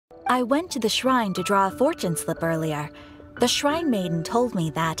I went to the shrine to draw a fortune slip earlier. The shrine maiden told me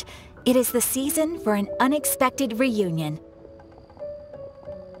that it is the season for an unexpected reunion.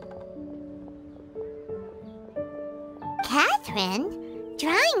 Katheryne?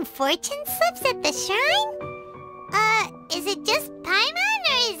 Drawing fortune slips at the shrine? Is it just Paimon,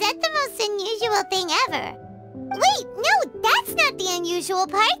 or is that the most unusual thing ever? Wait, no, that's not the unusual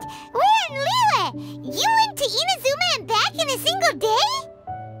part. We're in Liyue! You went to Inazuma and back in a single day?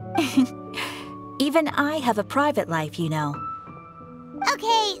 Even I have a private life, you know.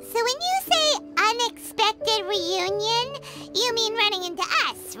 Okay, so when you say unexpected reunion, you mean running into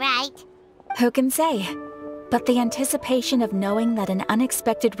us, right? Who can say? But the anticipation of knowing that an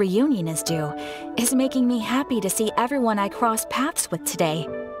unexpected reunion is due is making me happy to see everyone I cross paths with today.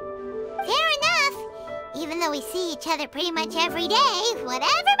 Fair enough. Even though we see each other pretty much every day,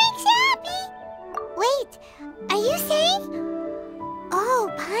 whatever makes you happy. Wait, are you saying? Oh,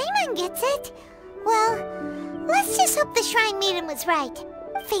 Paimon gets it. Well, let's just hope the Shrine Maiden was right.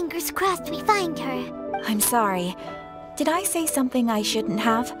 Fingers crossed we find her. I'm sorry. Did I say something I shouldn't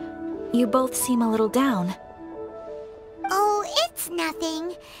have? You both seem a little down. Oh, it's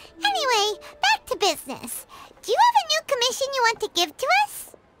nothing. Anyway, back to business. Do you have a new commission you want to give to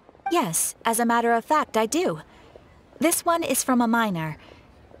us? Yes, as a matter of fact, I do. This one is from a miner.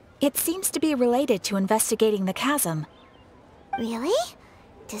 It seems to be related to investigating the chasm. Really?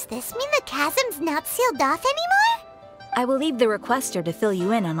 Does this mean the chasm's not sealed off anymore? I will leave the requester to fill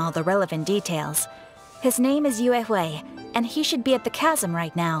you in on all the relevant details. His name is Yue Hui, and he should be at the chasm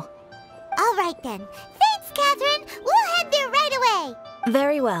right now. All right then. Thanks, Katheryne. We'll head there right away.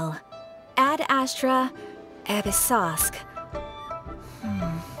 Very well. Ad Astra Abyssosque.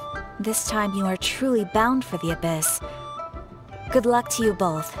 This time you are truly bound for the abyss. Good luck to you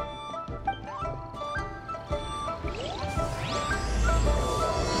both.